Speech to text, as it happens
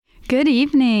Good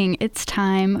evening. It's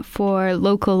time for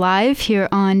Local Live here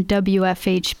on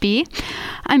WFHB.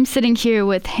 I'm sitting here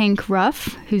with Hank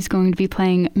Ruff, who's going to be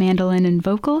playing mandolin and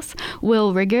vocals,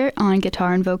 Will Riggert on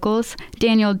guitar and vocals,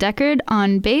 Daniel Deckard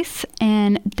on bass,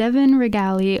 and Devon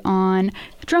Rigali on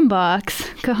drum box,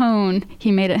 cajon.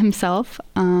 He made it himself.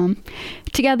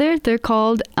 Together, they're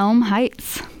called Elm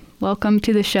Heights. Welcome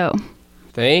to the show.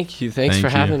 Thank you. Thanks for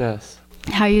having us.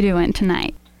 How you doing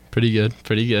tonight? Pretty good.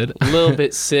 A little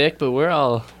bit sick, but we're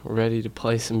all ready to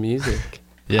play some music.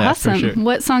 Yeah, awesome. For sure.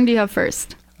 What song do you have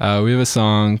first? We have a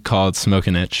song called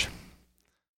Smokin Itch.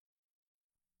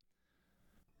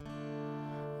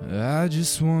 I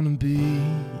just want to be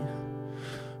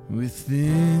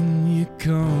within your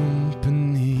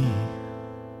company.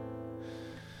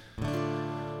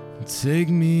 Take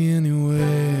me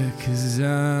anywhere, 'cause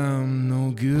I'm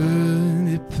no good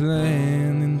at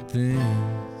planning things.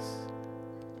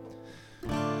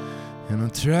 And I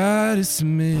try to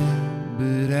submit,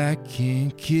 but I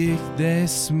can't kick that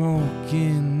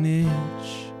smoking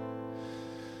itch.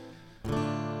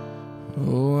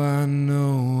 Oh, I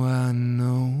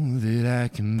know that I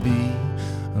can be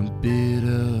a bit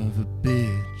of a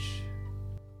bitch.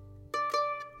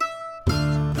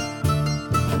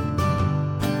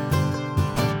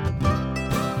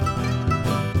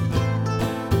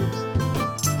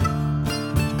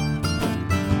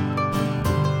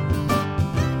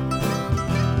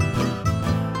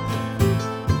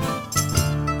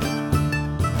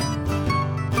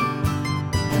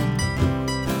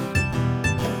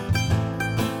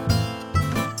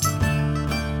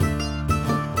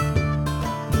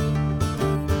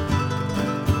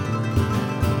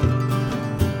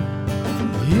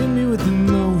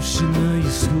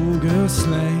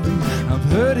 Slang. I've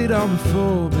heard it all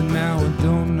before, but now I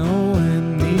don't know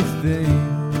anything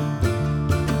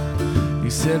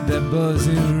except that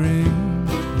buzzing ring.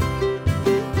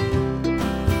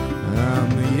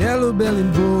 I'm a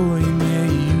yellow-bellied boy, and yeah,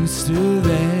 you're used to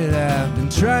that. I've been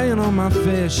trying on my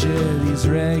fair share of these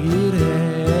ragged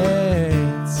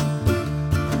hats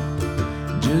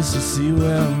just to see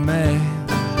where I'm at.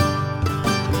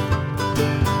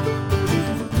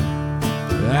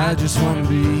 I just wanna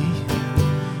be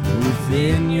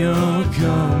within your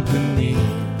company.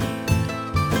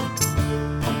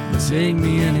 Take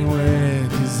me anywhere,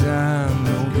 'cause I'm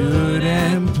no good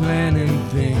at planning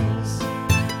things.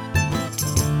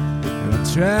 And I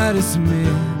try to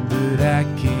submit, but I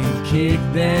can't kick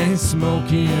that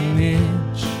smoking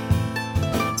itch.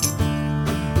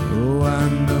 Oh, I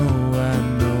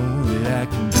know that I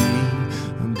can be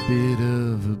a bit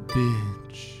of a bitch.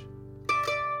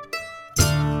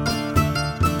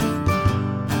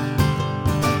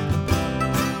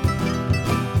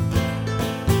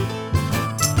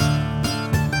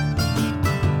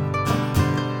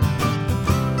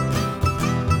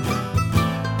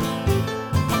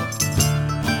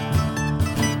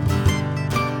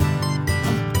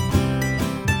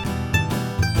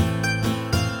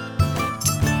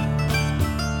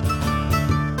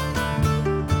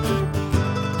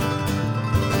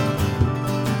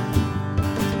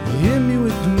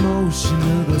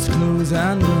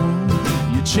 I know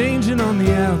you're changing on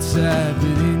the outside,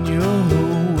 but in your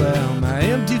whole well, my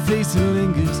empty face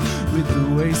lingers with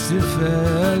the wasted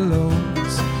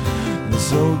fellows. And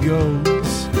so it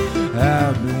goes.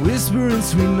 I've been whispering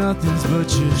sweet nothings, but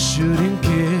you shouldn't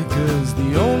care, 'cause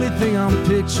the only thing I'm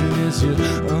picturing is your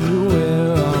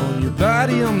underwear on your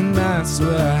body on the nights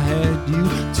where I had you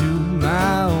to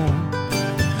my own.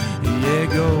 Yeah, it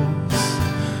goes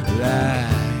like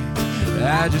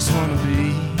I just wanna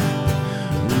be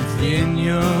in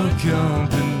your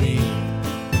company.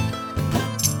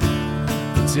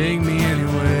 Take me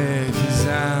anywhere, 'cause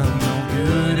I'm no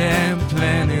good at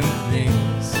planning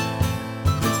things.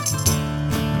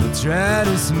 I try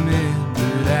to submit,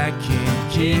 but I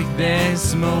can't kick that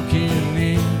smoking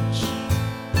itch.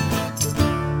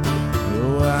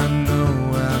 Oh, I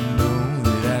know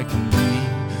that I can be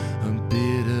a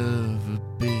bit of a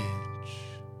bitch.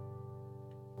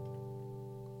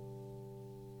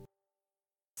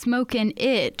 Smokin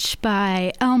Itch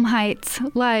by Elm Heights,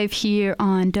 live here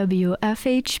on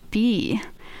WFHB.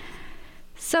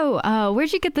 So,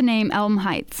 where'd you get the name Elm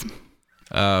Heights?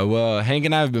 Well, Hank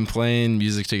and I have been playing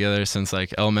music together since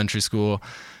like elementary school,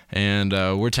 and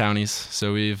we're townies,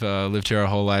 so we've lived here our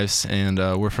whole lives, and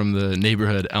we're from the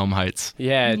neighborhood Elm Heights.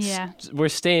 We're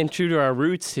staying true to our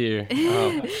roots here.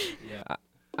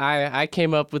 I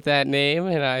came up with that name,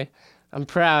 and I'm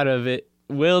proud of it.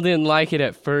 Will didn't like it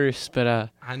at first, but I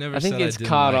think it's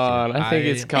caught on. I think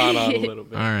it's caught on a little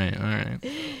bit. All right.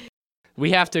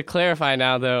 We have to clarify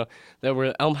now, though, that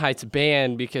we're Elm Heights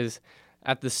band, because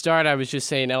at the start I was just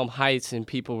saying Elm Heights, and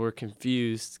people were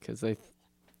confused because they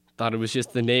thought it was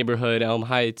just the neighborhood Elm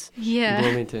Heights in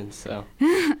Bloomington. So,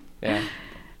 yeah.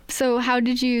 So how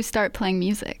did you start playing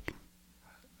music?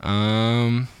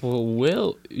 Well,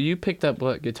 Will, you picked up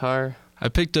what, guitar? I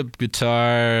picked up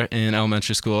guitar in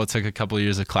elementary school. I took a couple of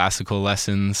years of classical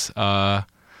lessons.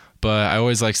 But I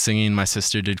always liked singing. My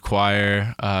sister did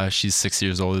choir. She's 6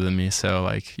 years older than me, so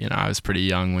I was pretty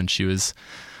young when she was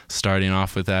starting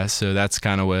off with that. So that's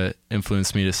kind of what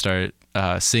influenced me to start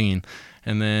singing.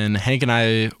 And then Hank and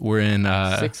I were in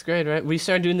 6th grade, right? We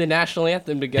started doing the National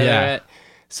Anthem together. Yeah.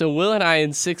 So Will and I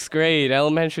in 6th grade,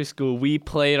 elementary school, we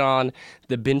played on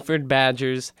the Binford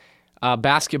Badgers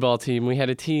basketball team. We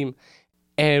had a team,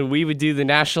 and we would do the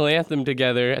National Anthem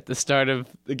together at the start of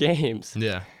the games.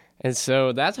 Yeah. And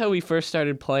so that's how we first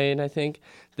started playing, I think.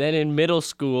 Then in middle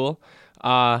school,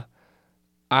 I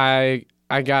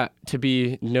got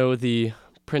to know the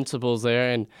principals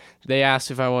there, and they asked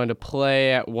if I wanted to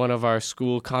play at one of our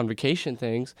school convocation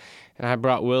things. And I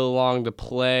brought Will along to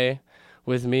play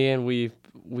with me, and we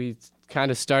kind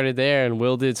of started there, and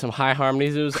Will did some high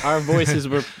harmonies. Our voices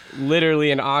were literally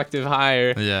an octave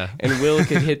higher, and Will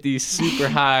could hit these super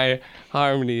high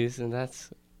harmonies, and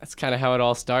that's kind of how it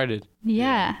all started.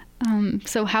 Yeah.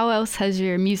 So how else has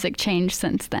your music changed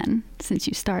since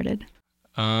you started?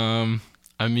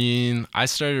 I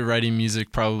started writing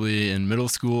music probably in middle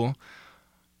school,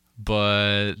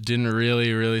 but didn't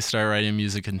really start writing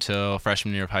music until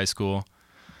freshman year of high school.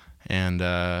 And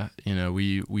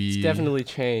we it's definitely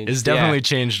changed. It's definitely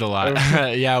changed a lot.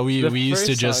 Yeah, we used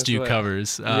to just do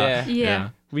covers. Yeah.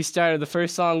 We started the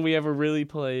first song we ever really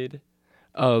played.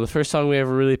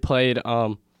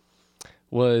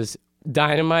 Was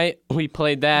Dynamite. We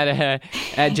played that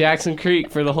at Jackson Creek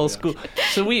for the whole school.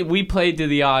 So we played to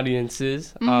the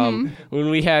audiences. When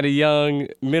we had a young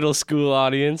middle school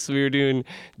audience, we were doing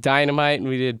Dynamite, and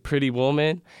we did Pretty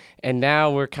Woman. And now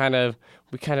we kind of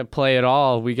play it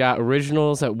all. We got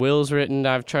originals that Will's written.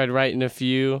 I've tried writing a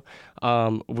few.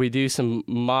 We do some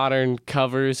modern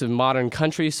covers of modern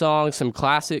country songs, some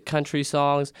classic country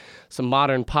songs, some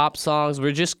modern pop songs.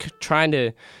 We're just trying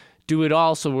to do it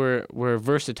all, so we're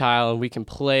versatile and we can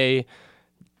play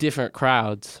different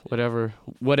crowds,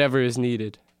 whatever is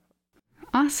needed.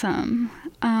 Awesome.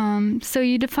 So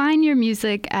you define your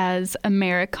music as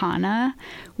Americana.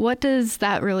 What does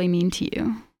that really mean to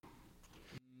you?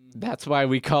 That's why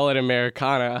we call it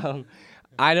Americana.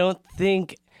 I don't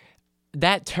think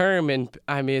that term, and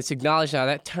I mean it's acknowledged now,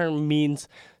 that term means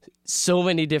so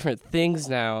many different things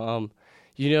now.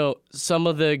 Some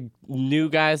of the new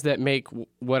guys that make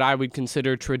what I would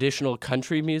consider traditional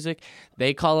country music,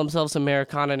 they call themselves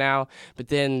Americana now. But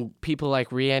then people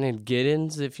like Rhiannon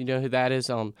Giddens, if you know who that is,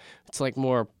 it's like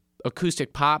more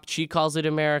acoustic pop. She calls it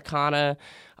Americana.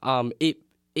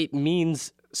 It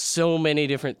means so many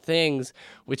different things,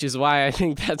 which is why I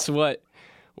think that's what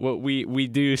we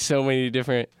do, so many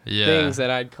different things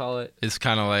that I'd call it. It's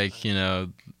kind of like,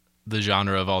 the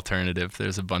genre of alternative.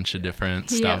 There's a bunch of different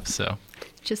stuff, so.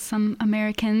 Just some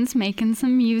Americans making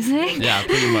some music. Yeah,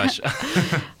 pretty much.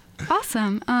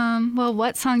 Awesome. Well,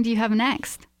 what song do you have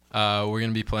next? We're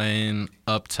going to be playing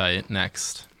Uptight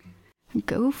next.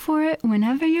 Go for it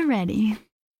whenever you're ready.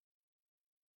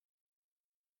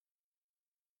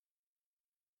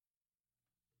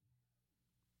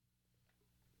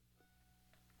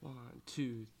 One,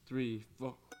 two, three,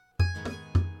 four.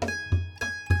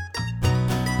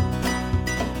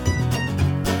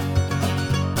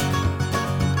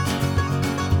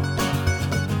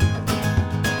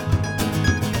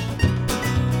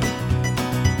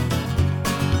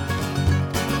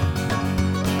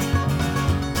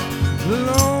 The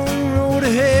long road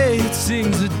ahead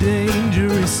sings a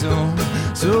dangerous song,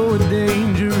 so a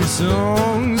dangerous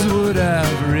song's what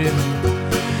I've written.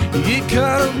 You get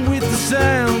caught up with the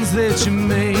sounds that you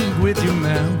make with your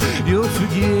mouth, you'll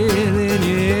forget and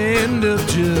you end up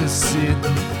just sitting.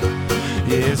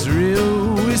 Yeah, it's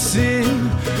real with sin,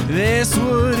 that's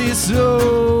what it's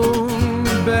all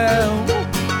about.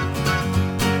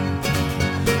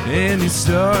 And it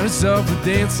starts off with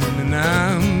dancing, and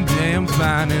I'm damn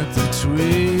fine at the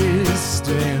twist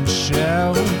and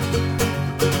shout.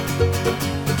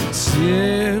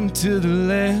 Step to the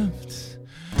left,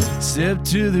 step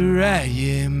to the right,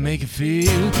 yeah, make it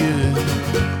feel good.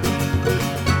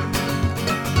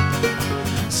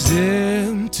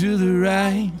 Step to the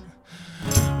right,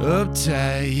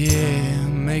 uptight, yeah,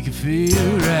 make it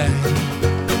feel right.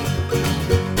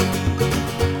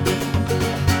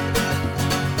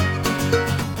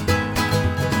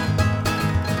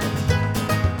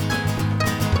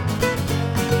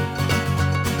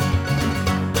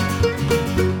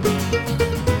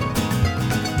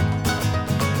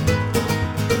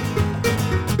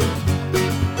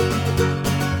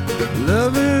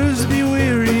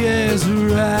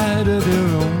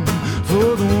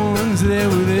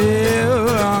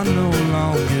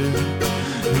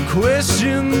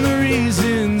 question the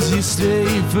reasons you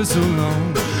stayed for so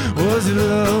long. Was it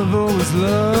love or was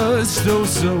lust oh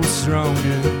so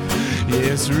stronger?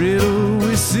 Yes, riddle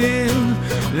with sin,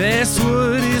 that's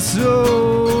what it's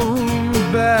all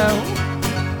about.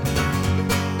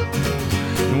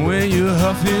 And when you're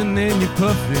huffing and you're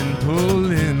puffing,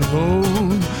 pulling,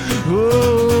 hold,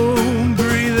 oh,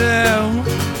 breathe out.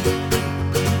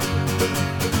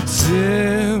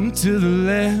 Step to the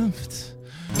left,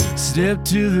 step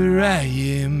to the right,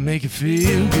 yeah, make it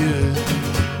feel good.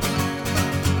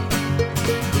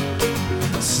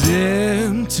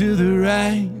 Step to the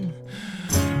right,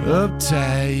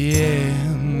 uptight,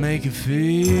 yeah, make it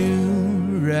feel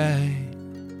right.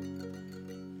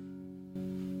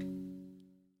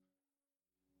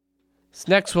 This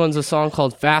next one's a song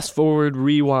called Fast Forward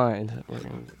Rewind.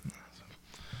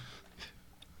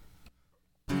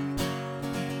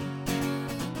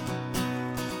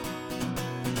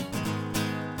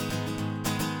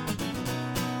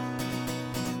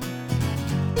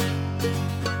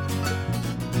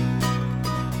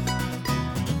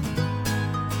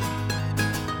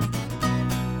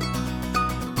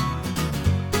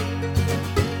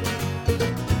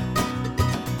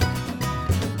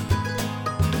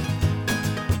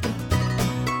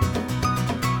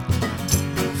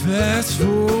 Fast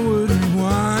forward,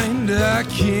 rewind, I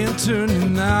can't turn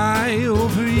an eye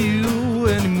over you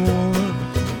anymore.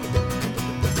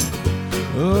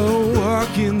 Oh,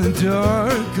 walk in the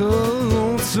dark, a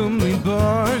lonesomely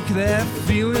bark, that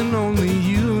feeling only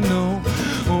you know.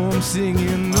 Oh, I'm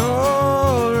singing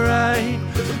alright,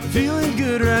 feeling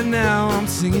good right now. I'm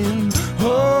singing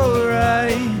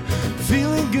alright,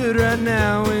 feeling good right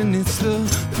now. And it's the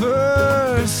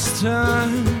first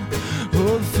time,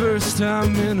 oh, the first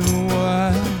time in a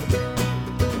while.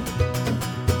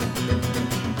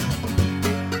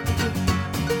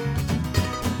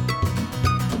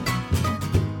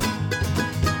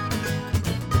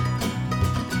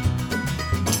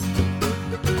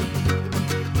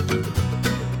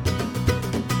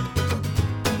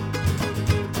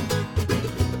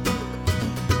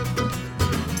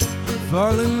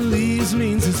 Falling leaves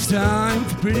means it's time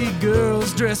for pretty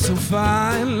girls dressed so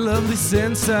fine. Lovely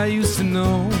scents I used to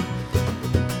know,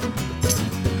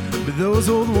 but those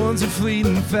old ones are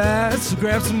fleeting fast. So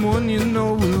grab someone you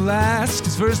know will last,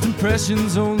 'cause first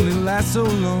impressions only last so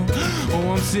long.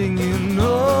 Oh, I'm singing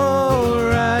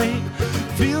alright,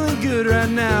 feeling good right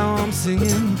now. I'm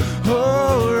singing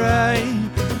alright,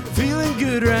 feeling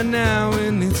good right now.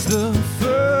 And it's the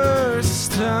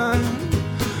first time,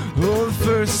 oh, the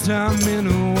first time in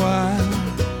a while.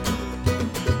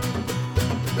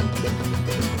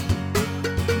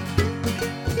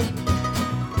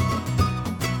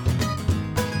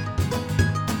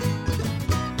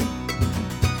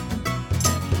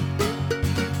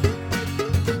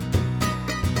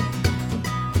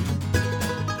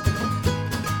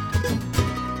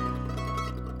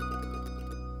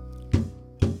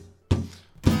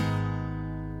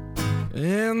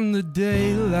 And the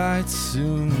daylight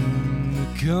soon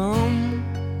will come,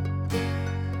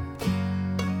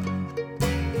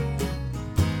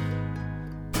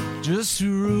 just to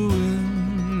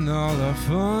ruin all our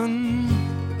fun.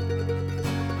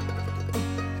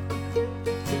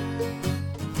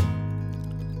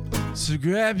 So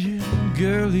grab your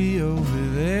girlie over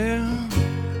there,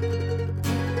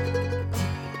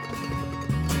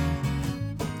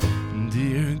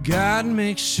 dear God,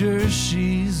 make sure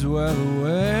she's well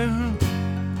aware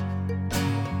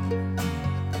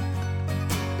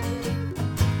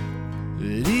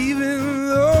that even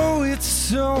though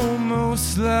it's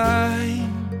almost like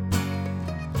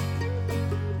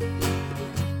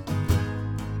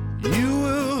you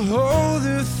will hold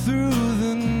her through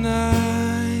the night.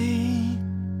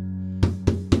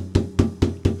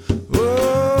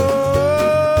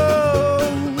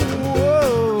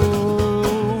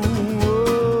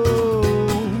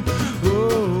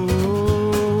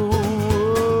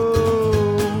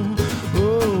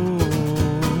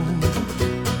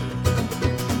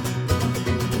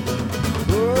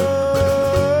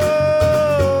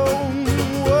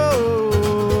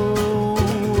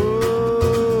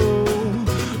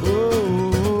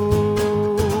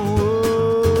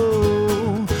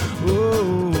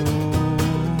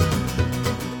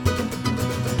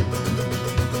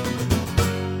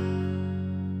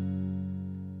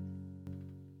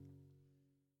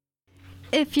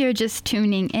 If you're just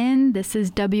tuning in, this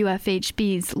is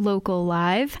WFHB's Local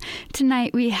Live.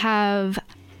 Tonight we have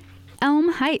Elm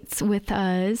Heights with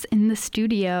us in the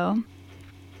studio.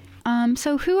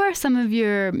 So who are some of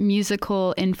your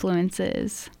musical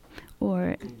influences?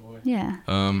 Or Yeah.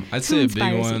 I'd say a big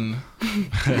inspires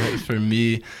one for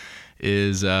me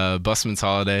is Busman's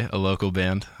Holiday, a local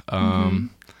band.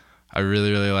 I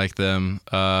really, really like them,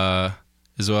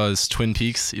 as well as Twin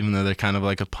Peaks, even though they're kind of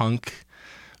like a punk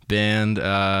band.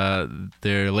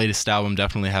 Their latest album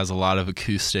definitely has a lot of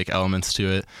acoustic elements to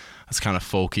it. It's kind of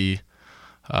folky,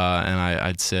 and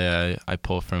I'd say I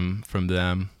pull from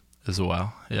them as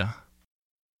well. Yeah.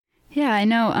 Yeah, I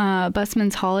know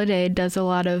Busman's Holiday does a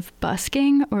lot of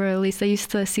busking, or at least I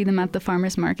used to see them at the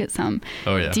farmer's market some.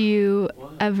 Oh, yeah. Do you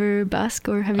ever busk,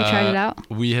 or have you tried it out?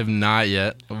 We have not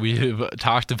yet. We have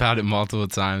talked about it multiple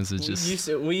times. It's just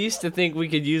We used to think we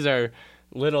could use our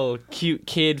little cute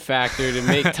kid factor to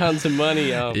make tons of money.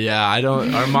 Yeah,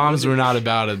 our moms were not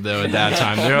about it, though, at that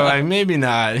time. They were like, maybe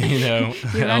not, You're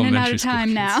running out of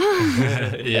time now.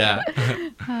 Yeah.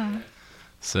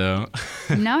 So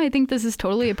now I think this is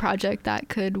totally a project that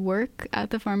could work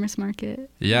at the farmer's market.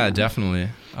 Yeah, definitely.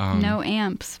 No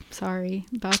amps. Sorry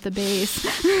about the bass.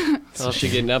 I'll have to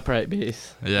get an upright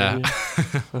bass. Yeah.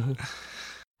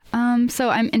 So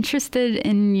I'm interested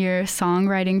in your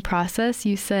songwriting process.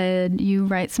 You said you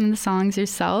write some of the songs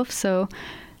yourself. So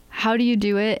how do you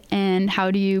do it, and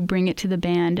how do you bring it to the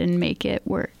band and make it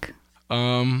work?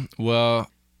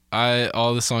 Well,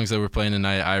 all the songs that we're playing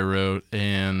tonight I wrote,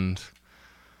 and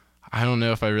I don't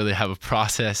know if I really have a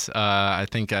process. I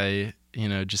think I,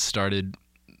 just started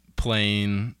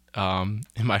playing in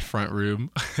my front room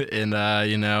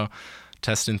and,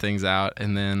 testing things out.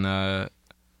 And then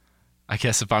I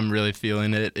guess if I'm really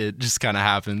feeling it, it just kind of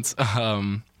happens.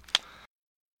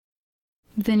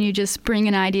 Then you just bring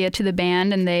an idea to the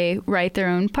band and they write their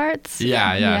own parts?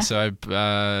 Yeah. So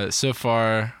so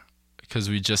far, because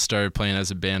we just started playing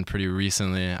as a band pretty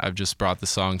recently, I've just brought the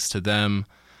songs to them,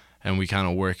 and we kind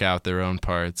of work out their own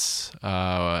parts.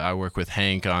 I work with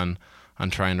Hank on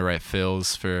trying to write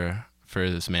fills for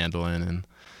this mandolin,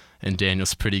 and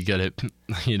Daniel's pretty good at,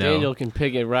 Daniel can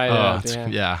pick it right up.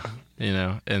 Yeah.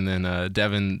 And then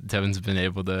Devon's been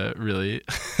able to really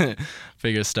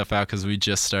figure stuff out, because we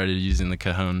just started using the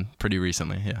cajon pretty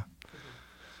recently. Yeah.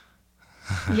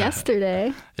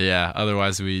 Yesterday. Yeah.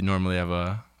 Otherwise, we normally have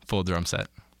a full drum set.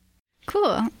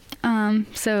 Cool.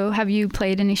 So have you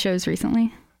played any shows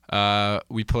recently?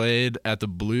 We played at the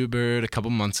Bluebird a couple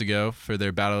months ago for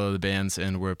their Battle of the Bands,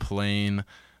 and we're playing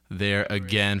there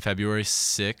again February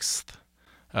 6th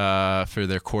for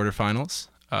their quarterfinals,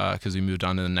 because we moved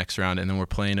on to the next round. And then we're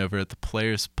playing over at the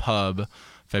Players Pub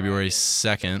February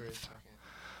 2nd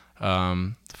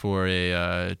for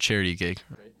a charity gig.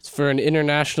 It's for an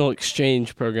international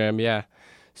exchange program, yeah.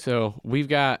 So we've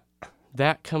got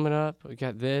that coming up. We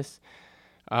got this.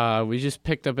 We just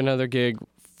picked up another gig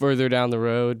further down the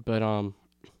road, but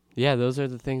yeah, those are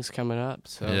the things coming up.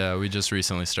 So yeah, we just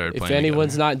recently started playing. If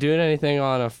anyone's not doing anything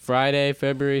on a Friday,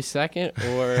 February 2nd,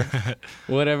 or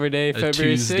whatever day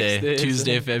February 6th is.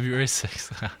 Tuesday, February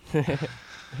 6th.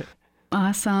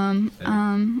 Awesome.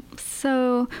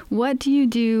 So what do you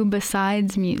do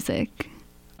besides music?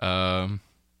 I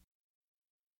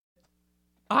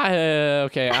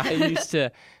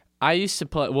used to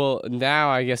play. Well, now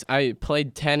I guess I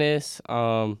played tennis.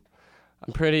 I'm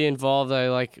pretty involved. I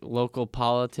like local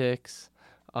politics.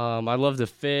 I love to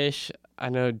fish. I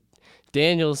know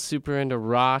Daniel's super into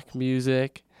rock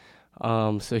music.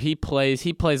 So he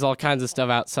plays all kinds of stuff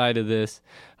outside of this.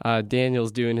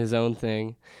 Daniel's doing his own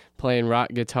thing, playing rock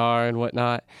guitar and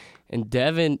whatnot. And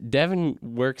Devon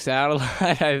works out a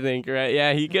lot, I think, right?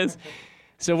 Yeah, he goes.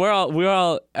 So we're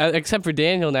all except for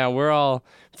Daniel now, we're all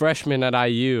freshmen at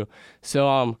IU.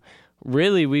 So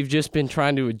really we've just been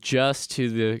trying to adjust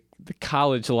to the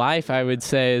college life, I would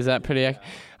say. Is that pretty?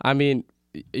 I mean,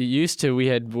 used to we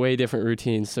had way different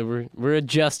routines, so we're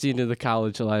adjusting to the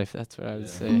college life. That's what I would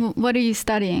say. What are you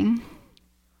studying?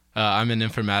 I'm an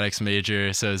informatics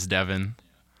major, so is Devon.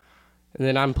 And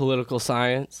then I'm political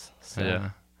science. So. Yeah.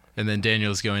 And then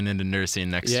Daniel's going into nursing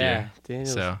next year. Yeah,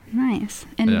 so nice.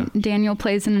 And Daniel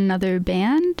plays in another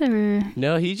band, or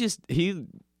no? He does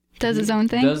his own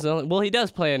thing. He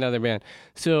does play another band.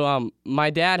 So my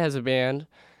dad has a band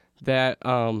that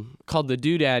called the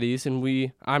Doodaddies,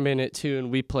 and I'm in it too, and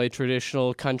we play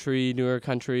traditional country, newer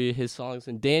country, his songs.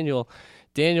 And Daniel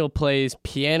plays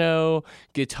piano,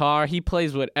 guitar. He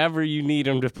plays whatever you need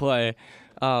him to play.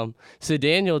 So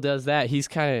Daniel does that. He's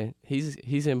an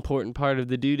important part of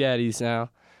the Doodaddies now,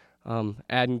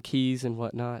 adding keys and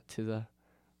whatnot to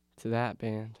that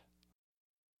band.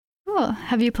 Cool.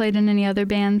 Have you played in any other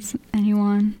bands?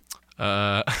 Anyone?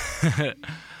 No.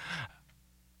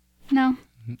 No.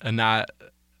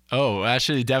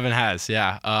 Actually Devon has,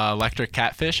 yeah. Electric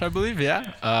Catfish, I believe,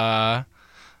 yeah.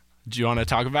 Do you want to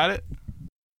talk about it?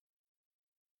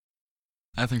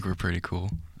 I think we're pretty cool.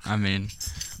 I mean,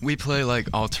 we play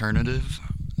like alternative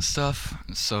stuff,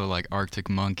 so like Arctic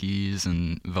Monkeys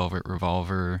and Velvet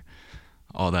Revolver,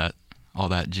 all that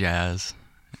jazz.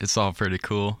 It's all pretty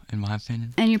cool in my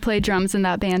opinion. And you play drums in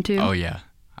that band too? Oh yeah.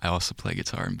 I also play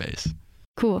guitar and bass.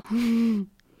 Cool.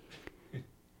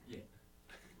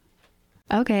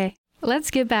 Okay,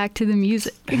 let's get back to the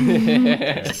music.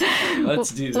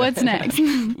 Let's do that. What's next?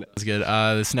 That's good.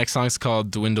 This next song is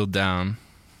called Dwindle Down.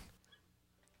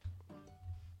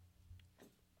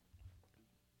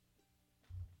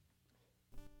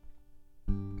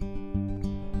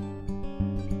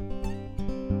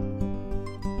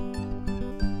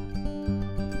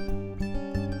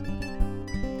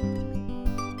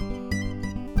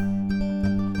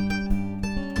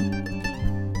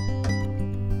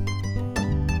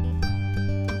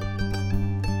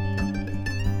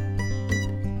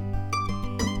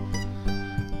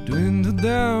 Dwindle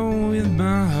down with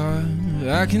my heart,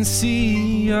 I can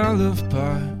see our love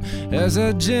part as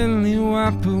I gently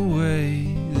wipe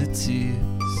away the tears.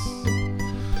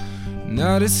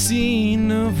 Not a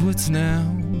scene of what's now,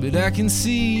 but I can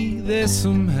see that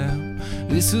somehow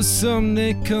this will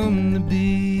someday come to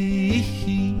be.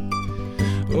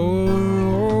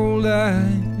 Oh, old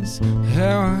eyes,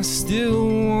 how I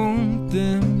still want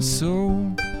them so.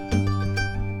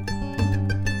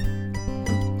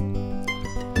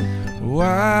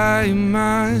 Why am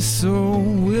I so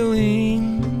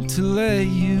willing to let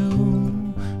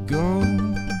you go?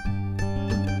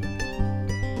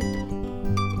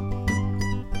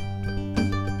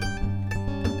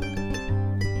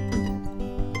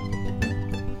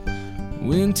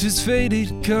 Winter's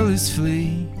faded colors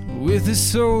flee, with a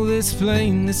soul that's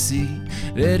plain to see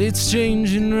that it's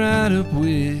changing right up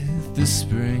with the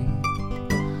spring.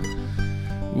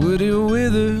 Would it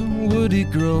wither, would it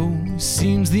grow?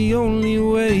 Seems the only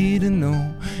way to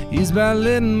know is by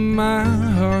letting my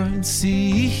heart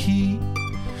see.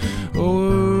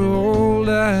 Oh, old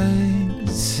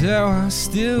eyes, how I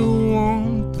still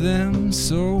want them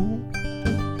so.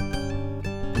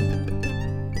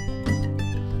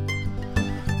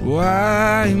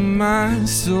 Why am I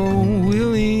so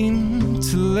willing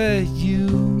to let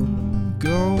you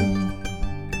go?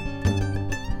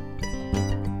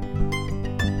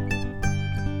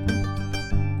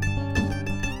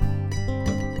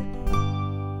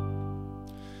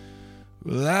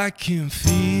 Well, I can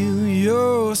feel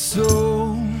your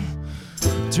soul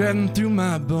treading through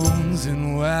my bones,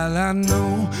 and while I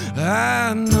know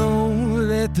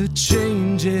that the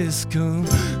change has come,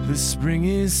 the spring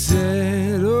is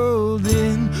settled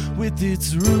in with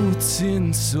its roots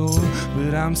in soul.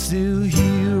 But I'm still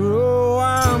here, oh,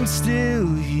 I'm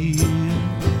still here.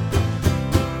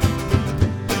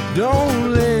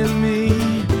 Don't let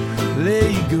me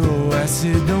let you go. I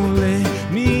said don't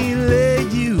let me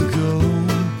let you go.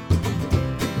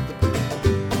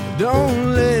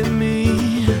 Don't let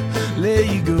me let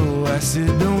you go. I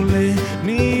said don't let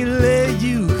me let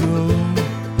you go.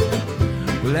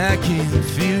 Well, I can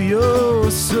feel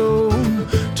your soul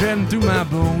treading through my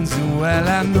bones, and while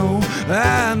I know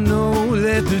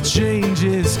that the change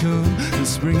has come, the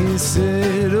spring is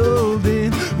settled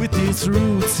in with its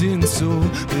roots in soul.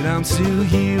 But I'm still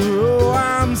here, oh,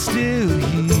 I'm still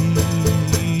here.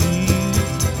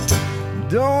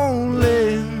 Don't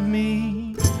let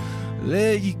me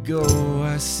let you go.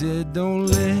 I said don't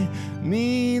let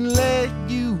me let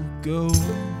you go.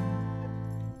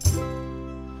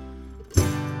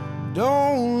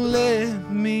 Don't let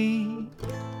me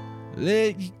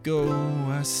let you go.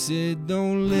 I said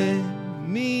don't let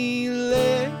me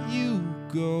let you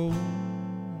go.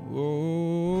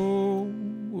 Oh,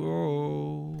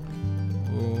 oh,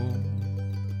 oh.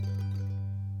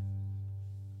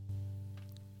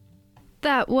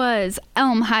 That was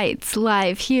Elm Heights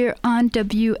live here on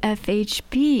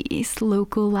WFHB's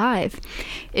Local Live.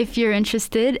 If you're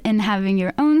interested in having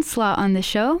your own slot on the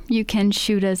show, you can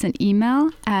shoot us an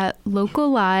email at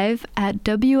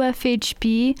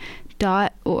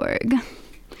locallive@wfhb.org.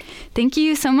 Thank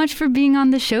you so much for being on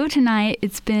the show tonight.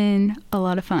 It's been a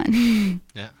lot of fun.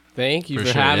 Yeah. Thank you for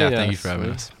sure. having us. Thank you for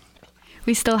having us.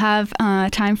 We still have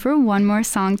time for one more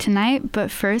song tonight,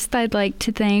 but first I'd like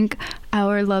to thank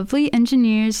our lovely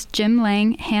engineers Jim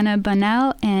Lang, Hannah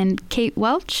Bunnell, and Kate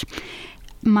Welch,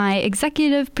 my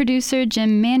executive producer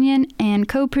Jim Manion, and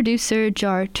co-producer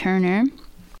Jar Turner.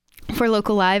 For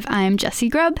Local Live, I'm Jessie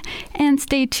Grubb, and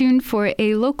stay tuned for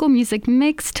a local music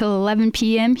mix till 11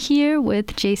 p.m. here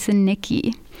with Jason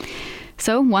Nicky.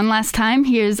 So one last time,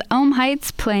 here's Elm Heights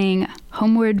playing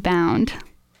Homeward Bound.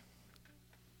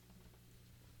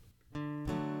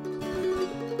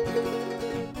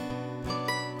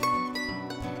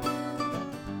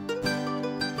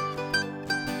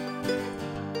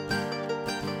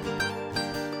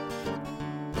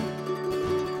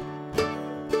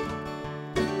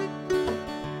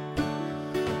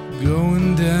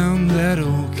 Going down that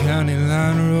old county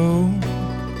line road,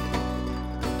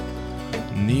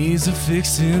 knees are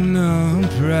fixing up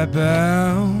right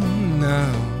about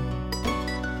now.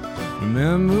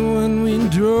 Remember when we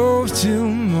drove till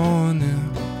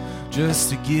morning just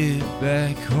to get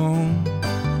back home?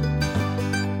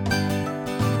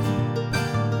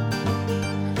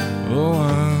 Oh,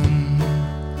 I'm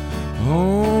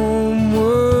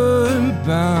homeward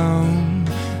bound,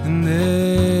 and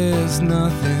there's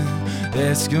nothing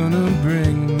that's gonna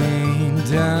bring me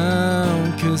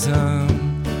down, 'cause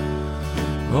I'm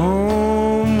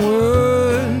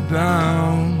homeward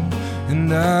bound,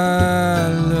 and I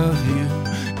love you,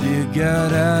 dear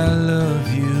God, I love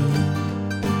you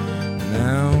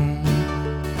now.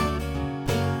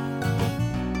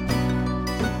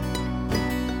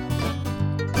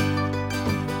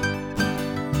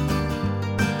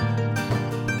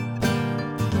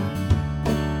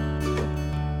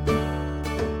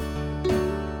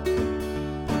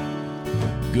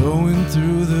 Going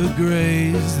through the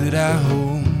graves that I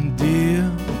hold dear,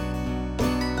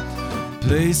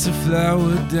 place a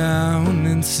flower down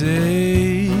and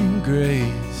say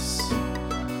grace.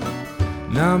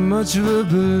 Not much of a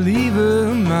believer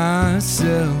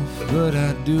myself, but I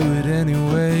do it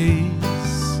anyways.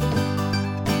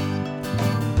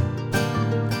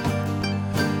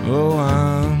 Oh,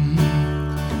 I'm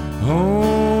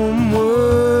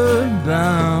homeward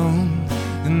bound,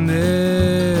 and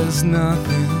there's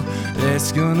nothing that's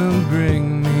gonna bring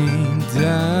me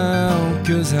down,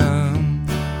 'cause I'm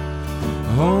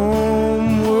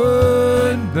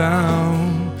homeward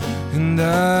bound, and I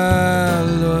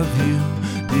love you,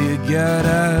 dear God, I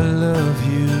love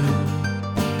you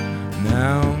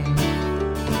now.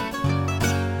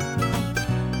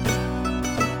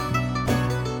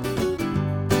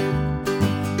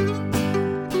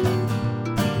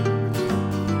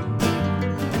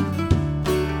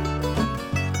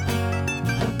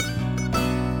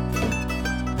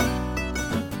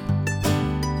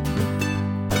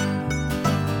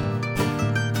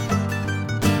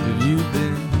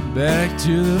 Back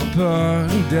to the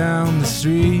park down the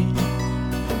street,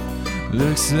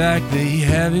 looks like they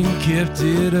haven't kept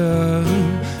it up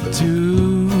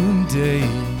today.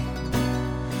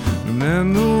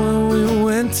 Remember when we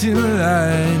went to the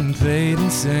light and played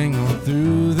and sang all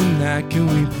through the night? Can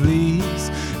we please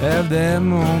have that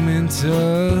moment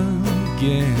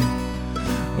again?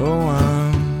 Oh,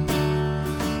 I'm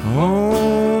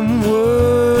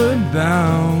homeward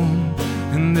bound,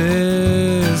 and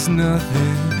there's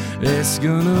nothing that's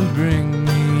gonna bring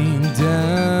me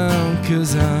down,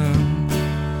 'cause I'm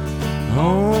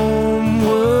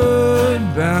homeward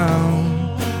bound,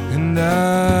 and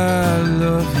I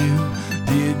love you,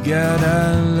 dear God, I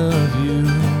love you.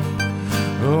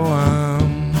 Oh,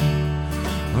 I'm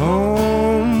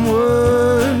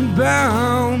homeward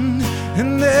bound,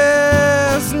 and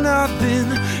there's nothing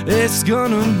that's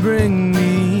gonna bring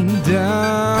me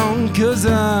down, 'cause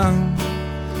I'm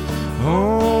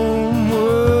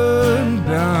homeward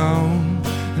bound,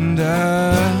 and I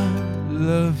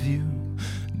love you,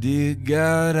 dear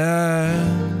God, I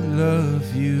love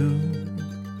you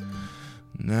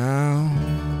now.